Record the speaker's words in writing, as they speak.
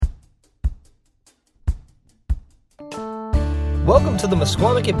Welcome to the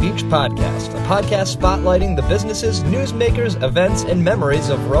Mesquamaket Beach Podcast, a podcast spotlighting the businesses, newsmakers, events, and memories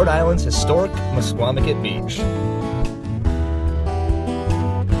of Rhode Island's historic Mesquamaket Beach.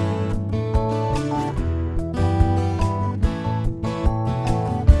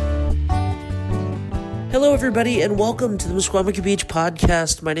 Hello, everybody, and welcome to the Mesquamaket Beach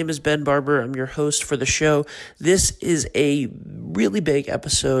Podcast. My name is Ben Barber. I'm your host for the show. This is a really big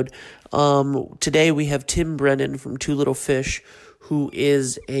episode. Today we have Tim Brennan from Two Little Fish, who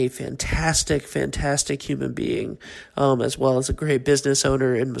is a fantastic human being, as well as a great business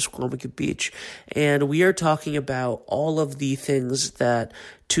owner in Mesquamaket Beach. And we are talking about all of the things that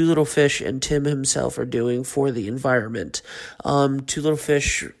Two Little Fish and Tim himself are doing for the environment. Two Little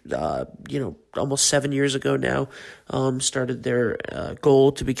Fish, almost 7 years ago now, started their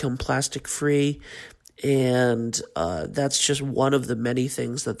goal to become plastic free. And that's just one of the many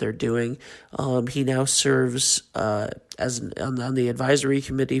things that they're doing. He now serves on the advisory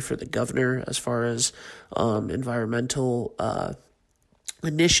committee for the governor as far as environmental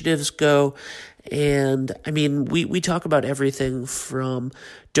initiatives go. And I mean, we talk about everything from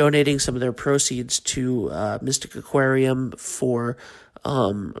donating some of their proceeds to Mystic Aquarium for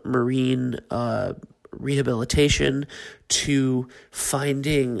marine rehabilitation, to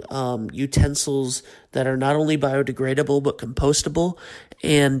finding utensils that are not only biodegradable but compostable.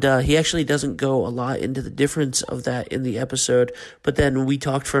 And he actually doesn't go a lot into the difference of that in the episode, but then we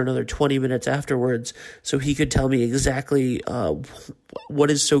talked for another 20 minutes afterwards so he could tell me exactly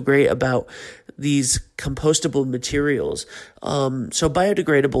what is so great about these compostable materials. So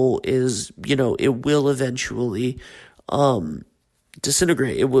biodegradable is, it will eventually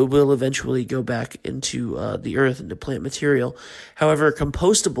disintegrate. It will eventually go back into the earth, into plant material. However,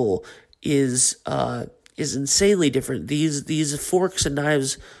 compostable is insanely different. These forks and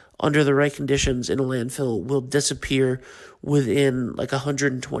knives, under the right conditions in a landfill, will disappear within like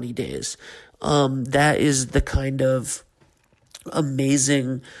 120 days. That is the kind of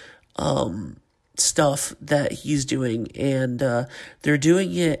amazing stuff that he's doing, and they're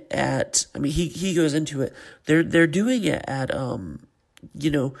doing it at, he goes into it, they're doing it at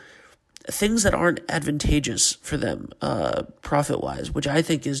things that aren't advantageous for them profit wise, which I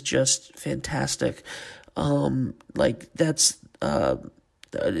think is just fantastic.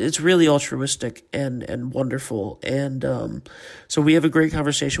 It's really altruistic and wonderful. And so we have a great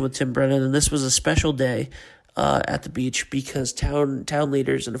conversation with Tim Brennan, and this was a special day at the beach because town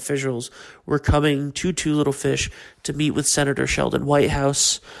leaders and officials were coming to Two Little Fish to meet with Senator Sheldon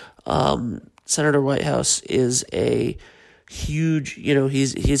Whitehouse. Senator Whitehouse is a huge,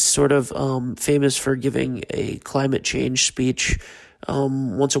 he's sort of famous for giving a climate change speech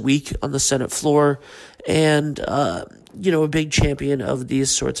once a week on the Senate floor, and a big champion of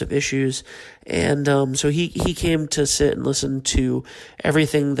these sorts of issues. And so he came to sit and listen to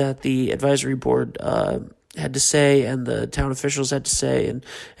everything that the advisory board had to say and the town officials had to say,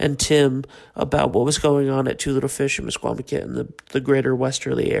 and Tim about what was going on at Two Little Fish in Mesquamaket and the greater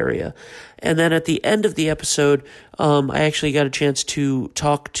Westerly area. And then at the end of the episode, I actually got a chance to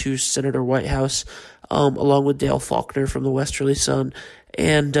talk to Senator Whitehouse, along with Dale Faulkner from the Westerly Sun,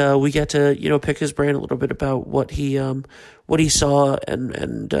 and we got to pick his brain a little bit about what he saw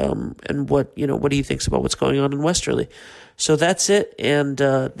and what he thinks about what's going on in Westerly. So that's it, and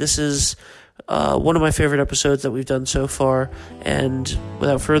this is one of my favorite episodes that we've done so far. And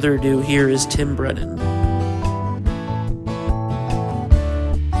without further ado, here is Tim Brennan.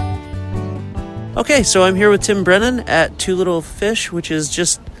 Okay, so I'm here with Tim Brennan at Two Little Fish, which is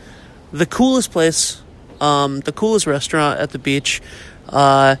just the coolest place, the coolest restaurant at the beach.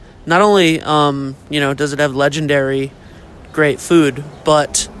 Not only, does it have legendary great food,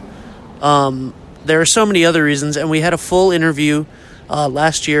 but there are so many other reasons. And we had a full interview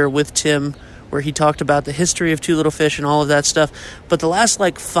last year with Tim where he talked about the history of Two Little Fish and all of that stuff. But the last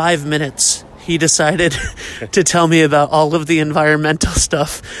 5 minutes, he decided to tell me about all of the environmental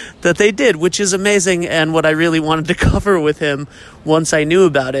stuff that they did, which is amazing and what I really wanted to cover with him once I knew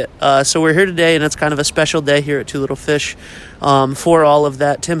about it. So we're here today, and it's kind of a special day here at Two Little Fish for all of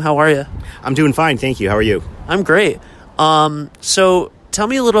that. Tim, how are you? I'm doing fine, thank you. How are you? I'm great. So tell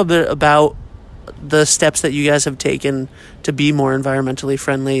me a little bit about the steps that you guys have taken to be more environmentally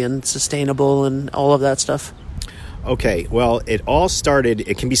friendly and sustainable and all of that stuff. Okay, well, it all started,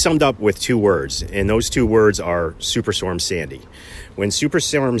 it can be summed up with two words, and those two words are Superstorm Sandy. When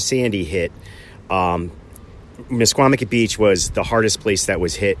Superstorm Sandy hit, Mesquamaket Beach was the hardest place that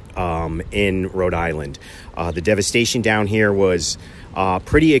was hit in Rhode Island. The devastation down here was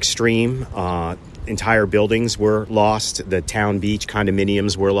pretty extreme. entire buildings were lost. The Town Beach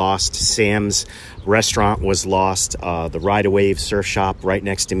condominiums were lost. Sam's restaurant was lost. The Ride a Wave surf shop right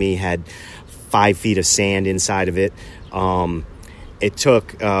next to me had 5 feet of sand inside of it. It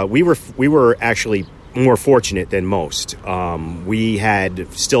took. We were actually more fortunate than most. We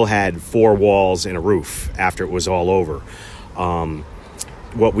still had 4 walls and a roof after it was all over.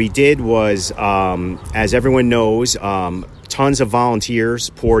 What we did was, as everyone knows, tons of volunteers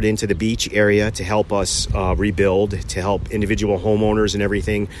poured into the beach area to help us rebuild, to help individual homeowners and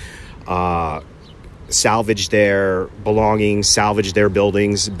everything salvage their belongings, salvage their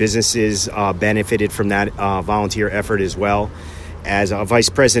buildings. Businesses benefited from that volunteer effort as well. As a vice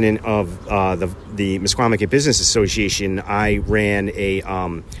president of the Musquamacket Business Association, I ran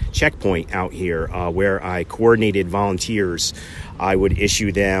a checkpoint out here where I coordinated volunteers. I would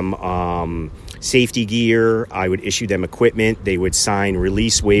issue them safety gear. I would issue them equipment. They would sign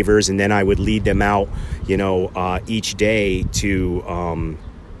release waivers, and then I would lead them out, each day to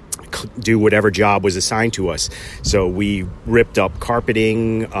do whatever job was assigned to us. So we ripped up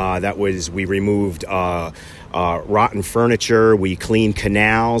carpeting. We removed rotten furniture. We cleaned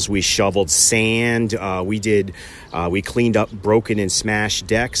canals. We shoveled sand. We cleaned up broken and smashed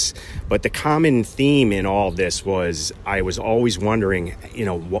decks. But the common theme in all of this was I was always wondering,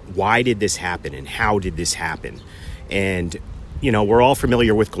 why did this happen and how did this happen? And, we're all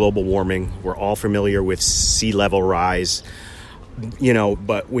familiar with global warming. We're all familiar with sea level rise.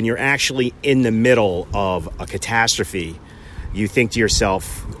 But when you're actually in the middle of a catastrophe, you think to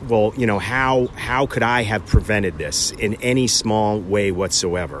yourself, well, how could I have prevented this in any small way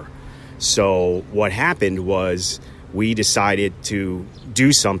whatsoever? So what happened was we decided to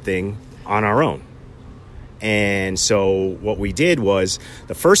do something on our own. And so what we did was,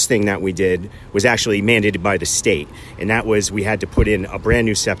 the first thing that we did was actually mandated by the state. And that was, we had to put in a brand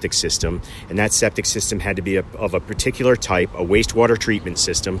new septic system. And that septic system had to be of a particular type, a wastewater treatment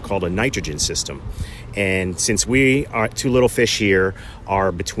system called a nitrogen system. And since we are Two Little Fish here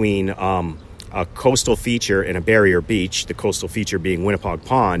are between a coastal feature and a barrier beach, the coastal feature being Winnapaug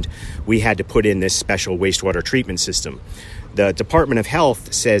Pond, we had to put in this special wastewater treatment system. The Department of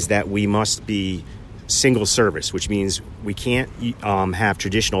Health says that we must be single service, which means we can't have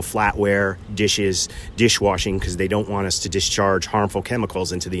traditional flatware, dishes, dishwashing, because they don't want us to discharge harmful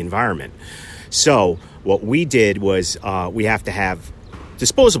chemicals into the environment. So what we did was we have to have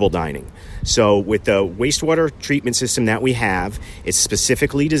disposable dining. So with the wastewater treatment system that we have, it's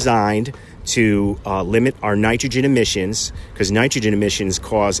specifically designed to limit our nitrogen emissions, because nitrogen emissions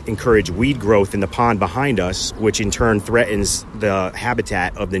encourage weed growth in the pond behind us, which in turn threatens the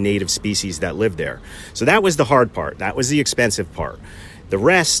habitat of the native species that live there. So that was the hard part. That was the expensive part. The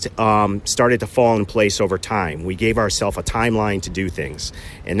rest started to fall in place over time. We gave ourselves a timeline to do things,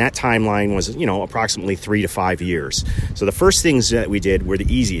 and that timeline was, approximately 3 to 5 years. So the first things that we did were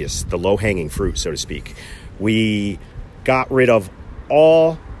the easiest, the low-hanging fruit, so to speak. We got rid of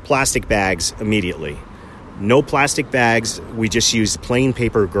all plastic bags immediately. No plastic bags. We just used plain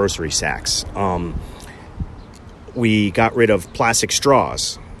paper grocery sacks. We got rid of plastic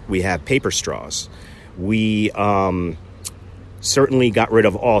straws. We have paper straws. We certainly got rid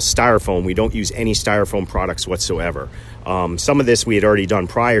of all styrofoam. We don't use any styrofoam products whatsoever. Some of this we had already done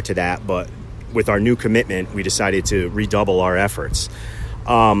prior to that, but with our new commitment, we decided to redouble our efforts.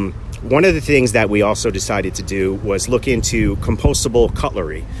 One of the things that we also decided to do was look into compostable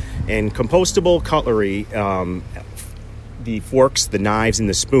cutlery. And compostable cutlery, the forks, the knives, and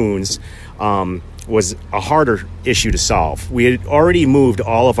the spoons, was a harder issue to solve. We had already moved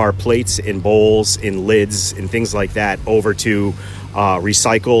all of our plates and bowls and lids and things like that over to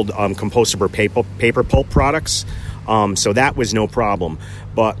recycled compostable paper pulp products. So that was no problem.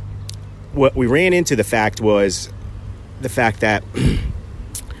 But what we ran into the fact that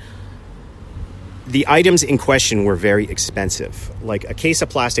the items in question were very expensive. Like a case of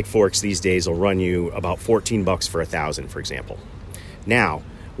plastic forks these days will run you about $14 for 1,000, for example. Now,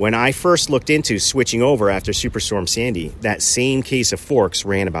 when I first looked into switching over after Superstorm Sandy, that same case of forks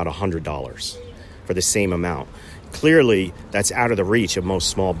ran about $100 for the same amount. Clearly, that's out of the reach of most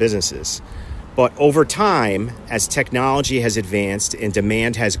small businesses. But over time, as technology has advanced and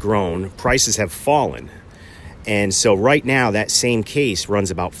demand has grown, prices have fallen. And so right now, that same case runs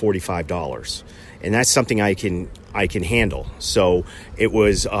about $45. And that's something I can handle. So it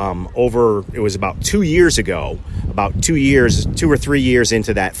was about 2 years ago, about 2 or 3 years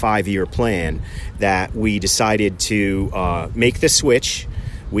into that 5-year plan, that we decided to make the switch.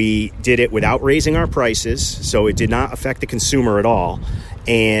 We did it without raising our prices, so it did not affect the consumer at all.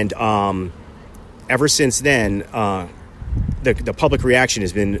 And ever since then, the public reaction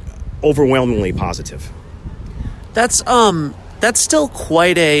has been overwhelmingly positive. That's still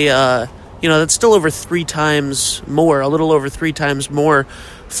quite a that's still over 3 times more, a little over 3 times more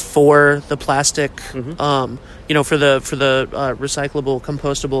for the plastic, for the recyclable,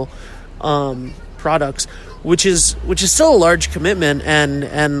 compostable products, which is still a large commitment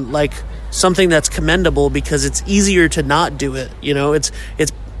and like something that's commendable because it's easier to not do it.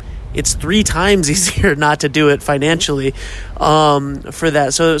 It's 3 times easier not to do it financially for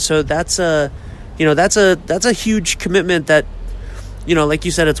that. So that's a huge commitment that, like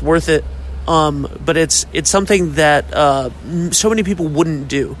you said, it's worth it. But it's something that so many people wouldn't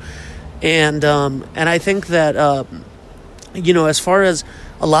do, and I think that as far as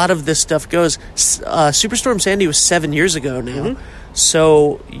a lot of this stuff goes, Superstorm Sandy was 7 years ago now,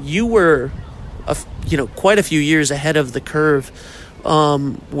 so you were quite a few years ahead of the curve.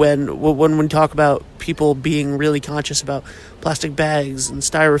 When we talk about people being really conscious about plastic bags and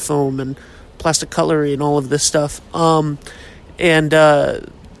styrofoam and plastic cutlery and all of this stuff, so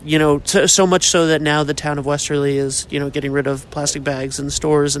much so that now the town of Westerly is, getting rid of plastic bags in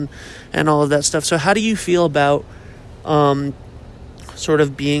stores and all of that stuff. So how do you feel about sort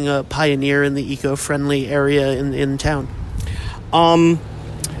of being a pioneer in the eco-friendly area in town?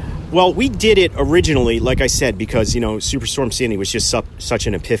 Well, we did it originally, like I said, because, Superstorm Sandy was just such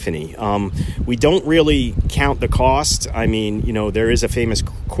an epiphany. We don't really count the cost. I mean, there is a famous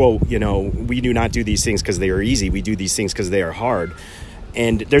quote, we do not do these things because they are easy. We do these things because they are hard.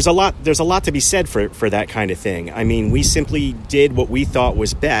 And there's a lot to be said for that kind of thing. I mean, we simply did what we thought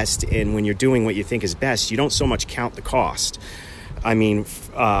was best. And when you're doing what you think is best, you don't so much count the cost. I mean,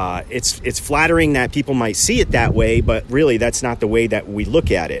 it's flattering that people might see it that way, but really that's not the way that we look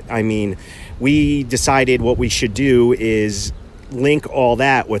at it. I mean, we decided what we should do is link all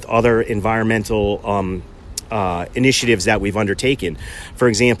that with other environmental initiatives that we've undertaken. For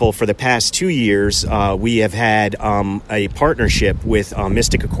example, for the past 2 years, we have had a partnership with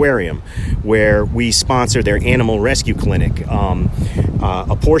Mystic Aquarium, where we sponsor their animal rescue clinic.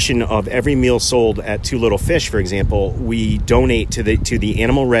 A portion of every meal sold at Two Little Fish, for example, we donate to the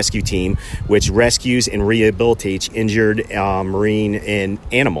animal rescue team, which rescues and rehabilitates injured marine and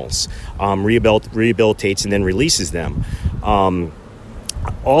animals, rehabilitates and then releases them.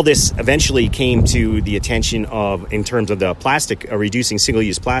 All this eventually came to the attention of, in terms of the plastic, reducing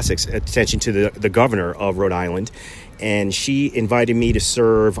single-use plastics, attention to the governor of Rhode Island. And she invited me to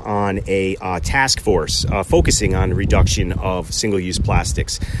serve on a task force focusing on reduction of single-use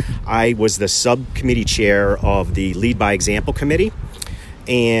plastics. I was the subcommittee chair of the Lead by Example Committee.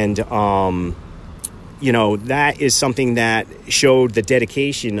 And, that is something that showed the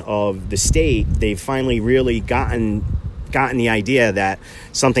dedication of the state. They've finally really gotten the idea that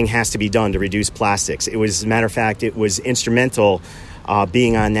something has to be done to reduce plastics. It was, as a matter of fact, it was instrumental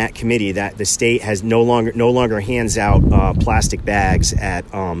being on that committee that the state has no longer hands out plastic bags at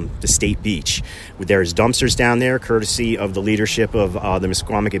the state beach. There's dumpsters down there, courtesy of the leadership of the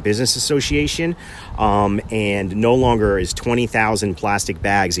Mesquamaket Business Association, and no longer is 20,000 plastic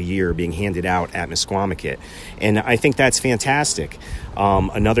bags a year being handed out at Mesquamaket. And I think that's fantastic.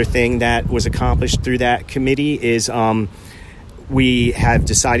 Another thing that was accomplished through that committee is we have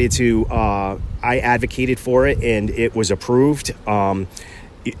decided to, I advocated for it and it was approved.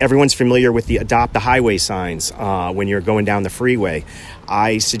 Everyone's familiar with the Adopt the Highway signs when you're going down the freeway.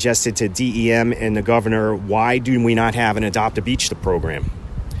 I suggested to DEM and the governor, why do we not have an Adopt a Beach program?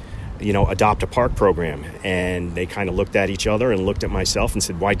 Adopt a Park program. And they kind of looked at each other and looked at myself and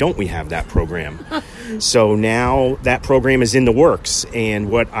said, why don't we have that program? So now that program is in the works. And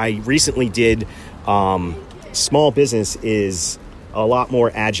what I recently did, small business is a lot more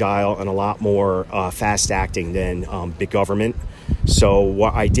agile and a lot more fast acting than big government. So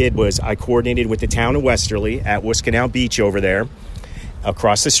what I did was I coordinated with the town of Westerly at Wisconsin Beach over there,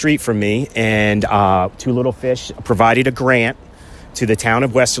 across the street from me, and Two Little Fish provided a grant to the town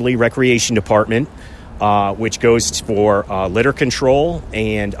of Westerly Recreation Department, which goes for litter control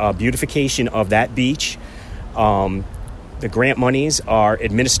and beautification of that beach. The grant monies are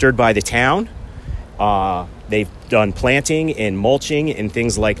administered by the town. They've done planting and mulching and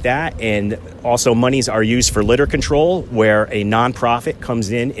things like that. And also monies are used for litter control, where a nonprofit comes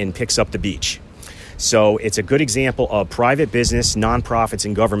in and picks up the beach. So it's a good example of private business, nonprofits,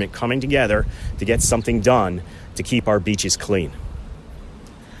 and government coming together to get something done to keep our beaches clean.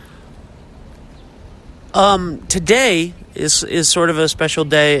 Today is sort of a special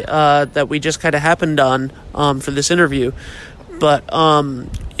day that we just kind of happened on for this interview. But a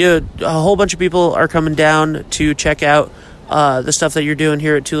whole bunch of people are coming down to check out the stuff that you're doing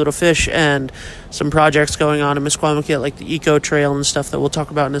here at Two Little Fish and some projects going on in Misquamicut, like the Eco Trail and stuff that we'll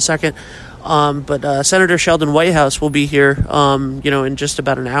talk about in a second. But Senator Sheldon Whitehouse will be here, in just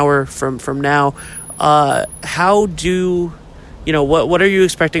about an hour from now. How do, what are you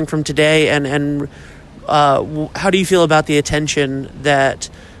expecting from today, and how do you feel about the attention that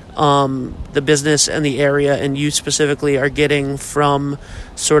the business and the area, and you specifically, are getting from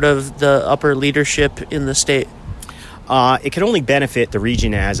sort of the upper leadership in the state? It can only benefit the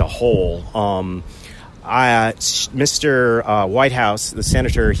region as a whole. Mr. Whitehouse, the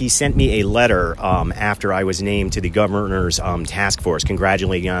senator, he sent me a letter after I was named to the governor's task force,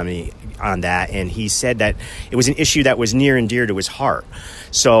 congratulating me on that, and he said that it was an issue that was near and dear to his heart.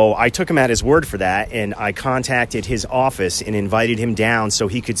 So I took him at his word for that, and I contacted his office and invited him down so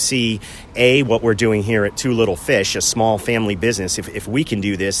he could see, what we're doing here at Two Little Fish, a small family business. If we can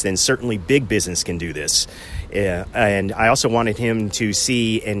do this, then certainly big business can do this. And I also wanted him to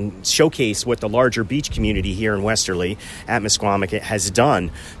see and showcase what the larger beach community here in Westerly at Misquamicut has done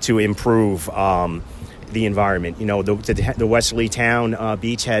to improve the environment. The Westerly Town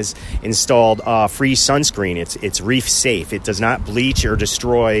Beach has installed free sunscreen. It's reef safe. It does not bleach or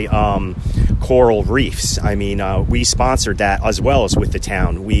destroy coral reefs. I mean, we sponsored that as well as with the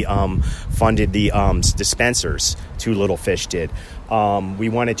town. We funded the dispensers. Two Little Fish did. We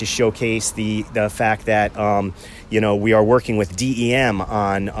wanted to showcase the fact that we are working with DEM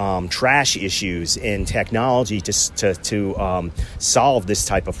on trash issues and technology to solve this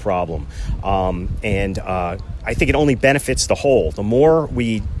type of problem. And I think it only benefits the whole. The more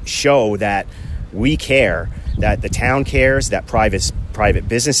we show that we care, that the town cares, that private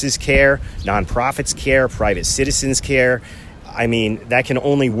businesses care, nonprofits care, private citizens care. I mean, that can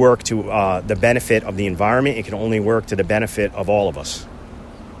only work to the benefit of the environment. It can only work to the benefit of all of us.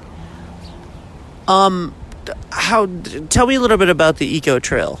 Tell me a little bit about the Eco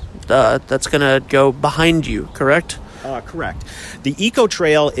Trail that's going to go behind you, correct? Correct. The Eco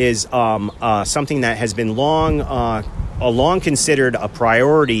Trail is something that has been long considered a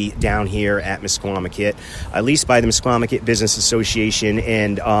priority down here at Misquamicut, at least by the Misquamicut Business Association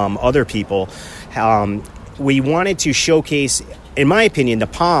and other people. We wanted to showcase, in my opinion, the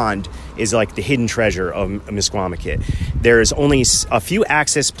pond is like the hidden treasure of Misquamicut. There's only a few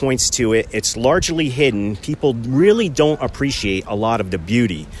access points to it. It's largely hidden. People really don't appreciate a lot of the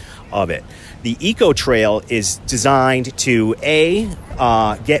beauty of it. The Eco Trail is designed to,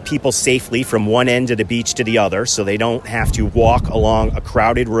 get people safely from one end of the beach to the other, so they don't have to walk along a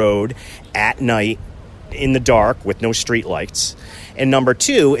crowded road at night in the dark with no street lights. And number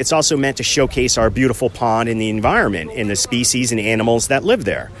two, it's also meant to showcase our beautiful pond and the environment and the species and animals that live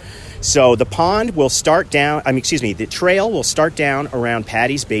there. So the pond will the trail will start down around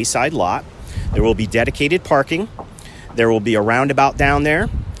Patty's Bayside lot. There will be dedicated parking. There will be a roundabout down there.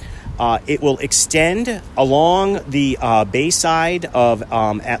 It will extend along the bayside of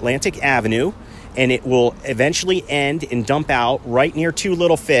Atlantic Avenue, and it will eventually end and dump out right near Two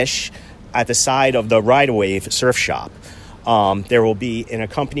Little Fish at the side of the Ride-A-Wave surf shop. There will be an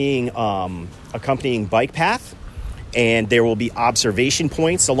accompanying bike path, and there will be observation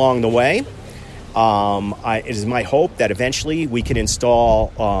points along the way. It is my hope that eventually we can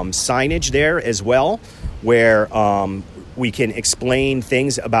install signage there as well, where we can explain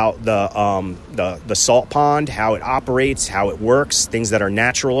things about the salt pond, how it operates, how it works, things that are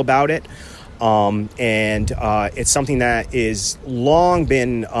natural about it. And it's something that is long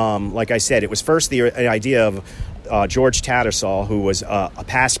been, like I said, it was first the idea of George Tattersall, who was a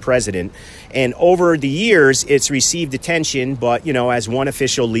past president. And over the years, it's received attention. But, as one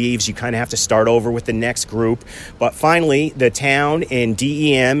official leaves, you kind of have to start over with the next group. But finally, the town and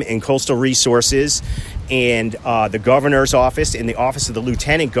DEM and Coastal Resources and the governor's office and the office of the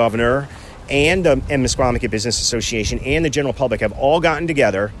lieutenant governor and the Misquamicut Business Association and the general public have all gotten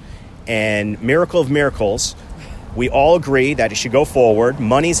together. And miracle of miracles, we all agree that it should go forward.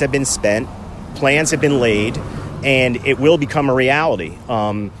 Monies have been spent, plans have been laid, and it will become a reality.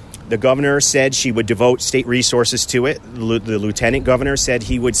 The governor said she would devote state resources to it. The lieutenant governor said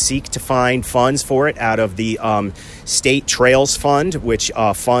he would seek to find funds for it out of the state trails fund, which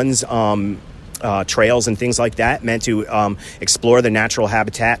funds trails and things like that, meant to explore the natural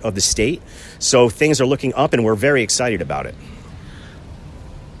habitat of the state. So things are looking up, and we're very excited about it.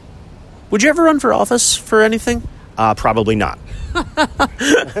 Would you ever run for office for anything? Probably not.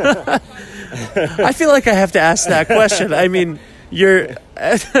 I feel like I have to ask that question. I mean, you're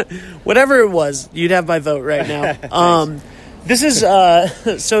whatever it was, you'd have my vote right now. This is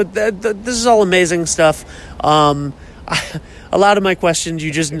this is all amazing stuff. A lot of my questions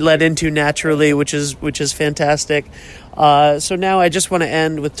you just led into naturally, which is fantastic. So now I just want to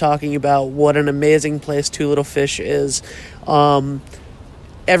end with talking about what an amazing place Two Little Fish is.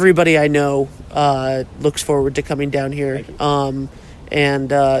 Everybody I know looks forward to coming down here. And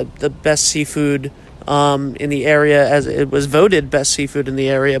the best seafood in the area, as it was voted best seafood in the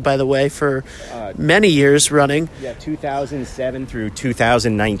area, by the way, for many years running. Yeah, 2007 through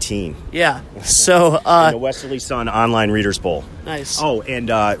 2019. Yeah, so... in the Westerly Sun Online Readers Poll. Nice. Oh,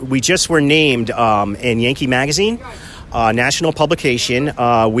 and we just were named in Yankee Magazine, national publication.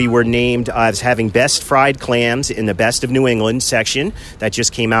 We were named as having best fried clams in the Best of New England section. That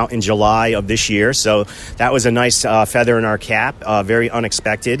just came out in July of this year. So that was a nice feather in our cap, very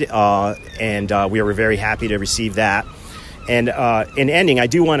unexpected. And we were very happy to receive that. And in ending, I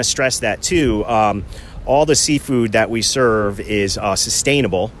do want to stress that, too. All the seafood that we serve is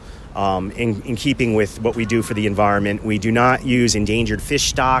sustainable. In keeping with what we do for the environment. We do not use endangered fish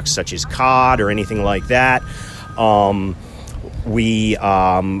stocks such as cod or anything like that. All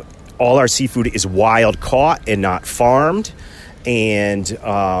our seafood is wild caught and not farmed,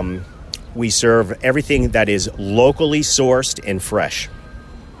 and we serve everything that is locally sourced and fresh.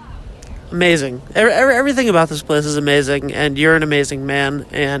 Amazing. Everything about this place is amazing, and you're an amazing man,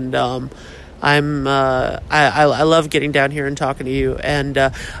 and I love getting down here and talking to you, and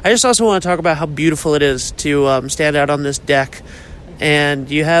I just also want to talk about how beautiful it is to stand out on this deck,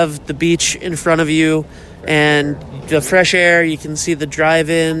 and you have the beach in front of you, and the fresh air. You can see the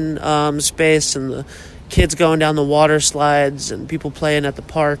drive-in space and the kids going down the water slides and people playing at the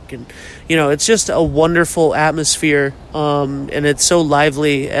park, and it's just a wonderful atmosphere, and it's so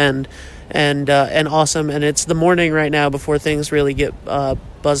lively and awesome. And it's the morning right now before things really get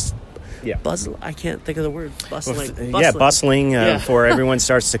buzzed. Yeah. I can't think of the word. Bustling. Bustling before everyone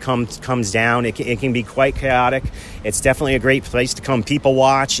starts to comes down. It can be quite chaotic. It's definitely a great place to come people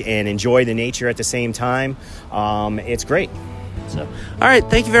watch and enjoy the nature at the same time. It's great. So, all right.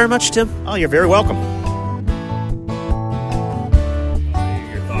 Thank you very much, Tim. Oh, you're very welcome.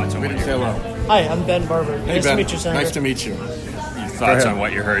 Your thoughts on what you heard? Hello. Hi, I'm Ben Barber. Hey, Nice Ben. to meet you, Senator. Nice to meet you. Thoughts on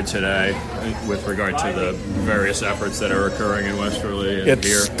what you heard today with regard to the various efforts that are occurring in Westerly and It's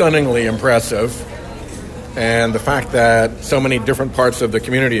here? stunningly impressive. And the fact that so many different parts of the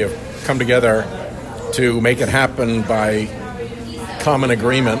community have come together to make it happen by common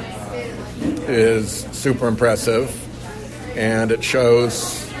agreement is super impressive. And it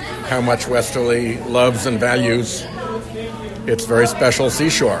shows how much Westerly loves and values its very special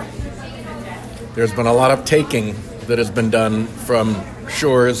seashore. There's been a lot of taking that has been done from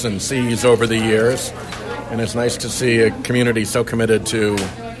shores and seas over the years, and it's nice to see a community so committed to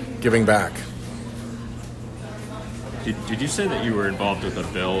giving back. Did you say that you were involved with a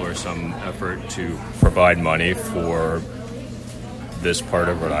bill or some effort to provide money for this part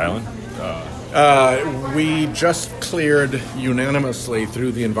of Rhode Island? We just cleared unanimously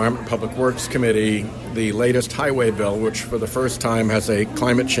through the Environment and Public Works Committee the latest highway bill, which for the first time has a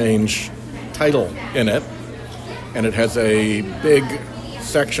climate change title in it. And it has a big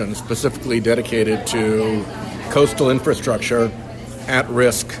section specifically dedicated to coastal infrastructure at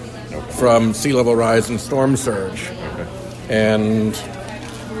risk from sea level rise and storm surge. Okay. And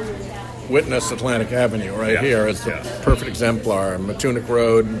witness Atlantic Avenue here is the perfect exemplar. Matunic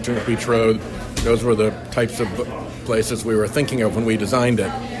Road, Matunic Beach Road, those were the types of places we were thinking of when we designed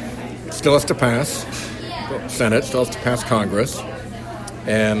it. It still has to pass the Senate, still has to pass Congress,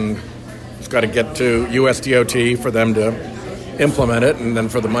 and it's got to get to USDOT for them to implement it and then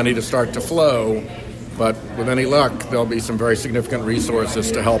for the money to start to flow. But with any luck, there'll be some very significant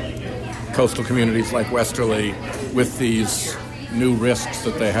resources to help coastal communities like Westerly with these new risks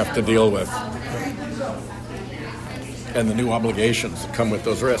that they have to deal with and the new obligations that come with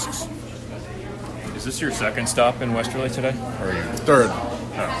those risks. Is this your second stop in Westerly today? Or are you... Third,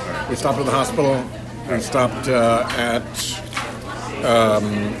 Oh, we stopped at the hospital. We stopped at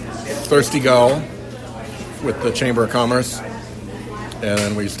Thirsty Gull with the Chamber of Commerce, and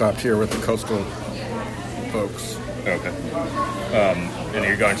then we stopped here with the coastal folks. okay. And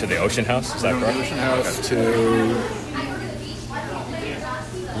you're going to the Ocean House, is that correct? Ocean House to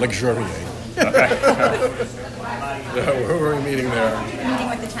Luxuriate. Who are we meeting there? Meeting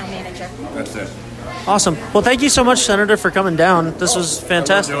with the town manager. That's it. Awesome. Well, thank you so much, Senator, for coming down. This was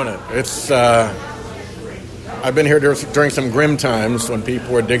fantastic. We're doing it. It's. I've been here during some grim times when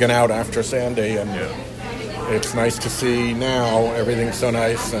people were digging out after Sandy, and it's nice to see now everything's so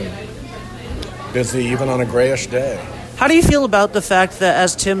nice and busy, even on a grayish day. How do you feel about the fact that,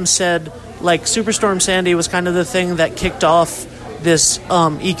 as Tim said, like Superstorm Sandy was kind of the thing that kicked off this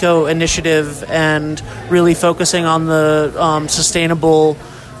eco initiative and really focusing on the sustainable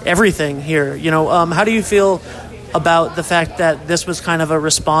everything here? How do you feel about the fact that this was kind of a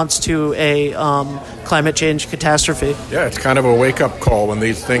response to a climate change catastrophe. Yeah, it's kind of a wake-up call when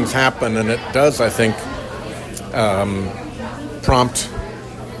these things happen, and it does, I think, prompt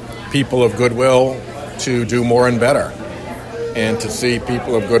people of goodwill to do more and better. And to see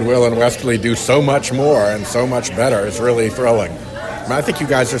people of goodwill in Westerly do so much more and so much better is really thrilling. I think you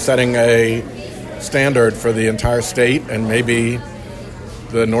guys are setting a standard for the entire state and maybe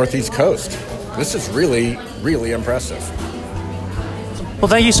the Northeast coast. This is really, really impressive. Well,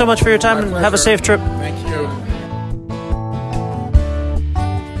 thank you so much for your time, and have a safe trip. Thank you.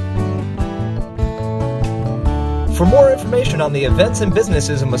 For more information on the events and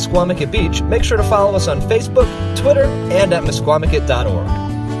businesses in Mesquamaket Beach, make sure to follow us on Facebook, Twitter, and at mesquamaket.org.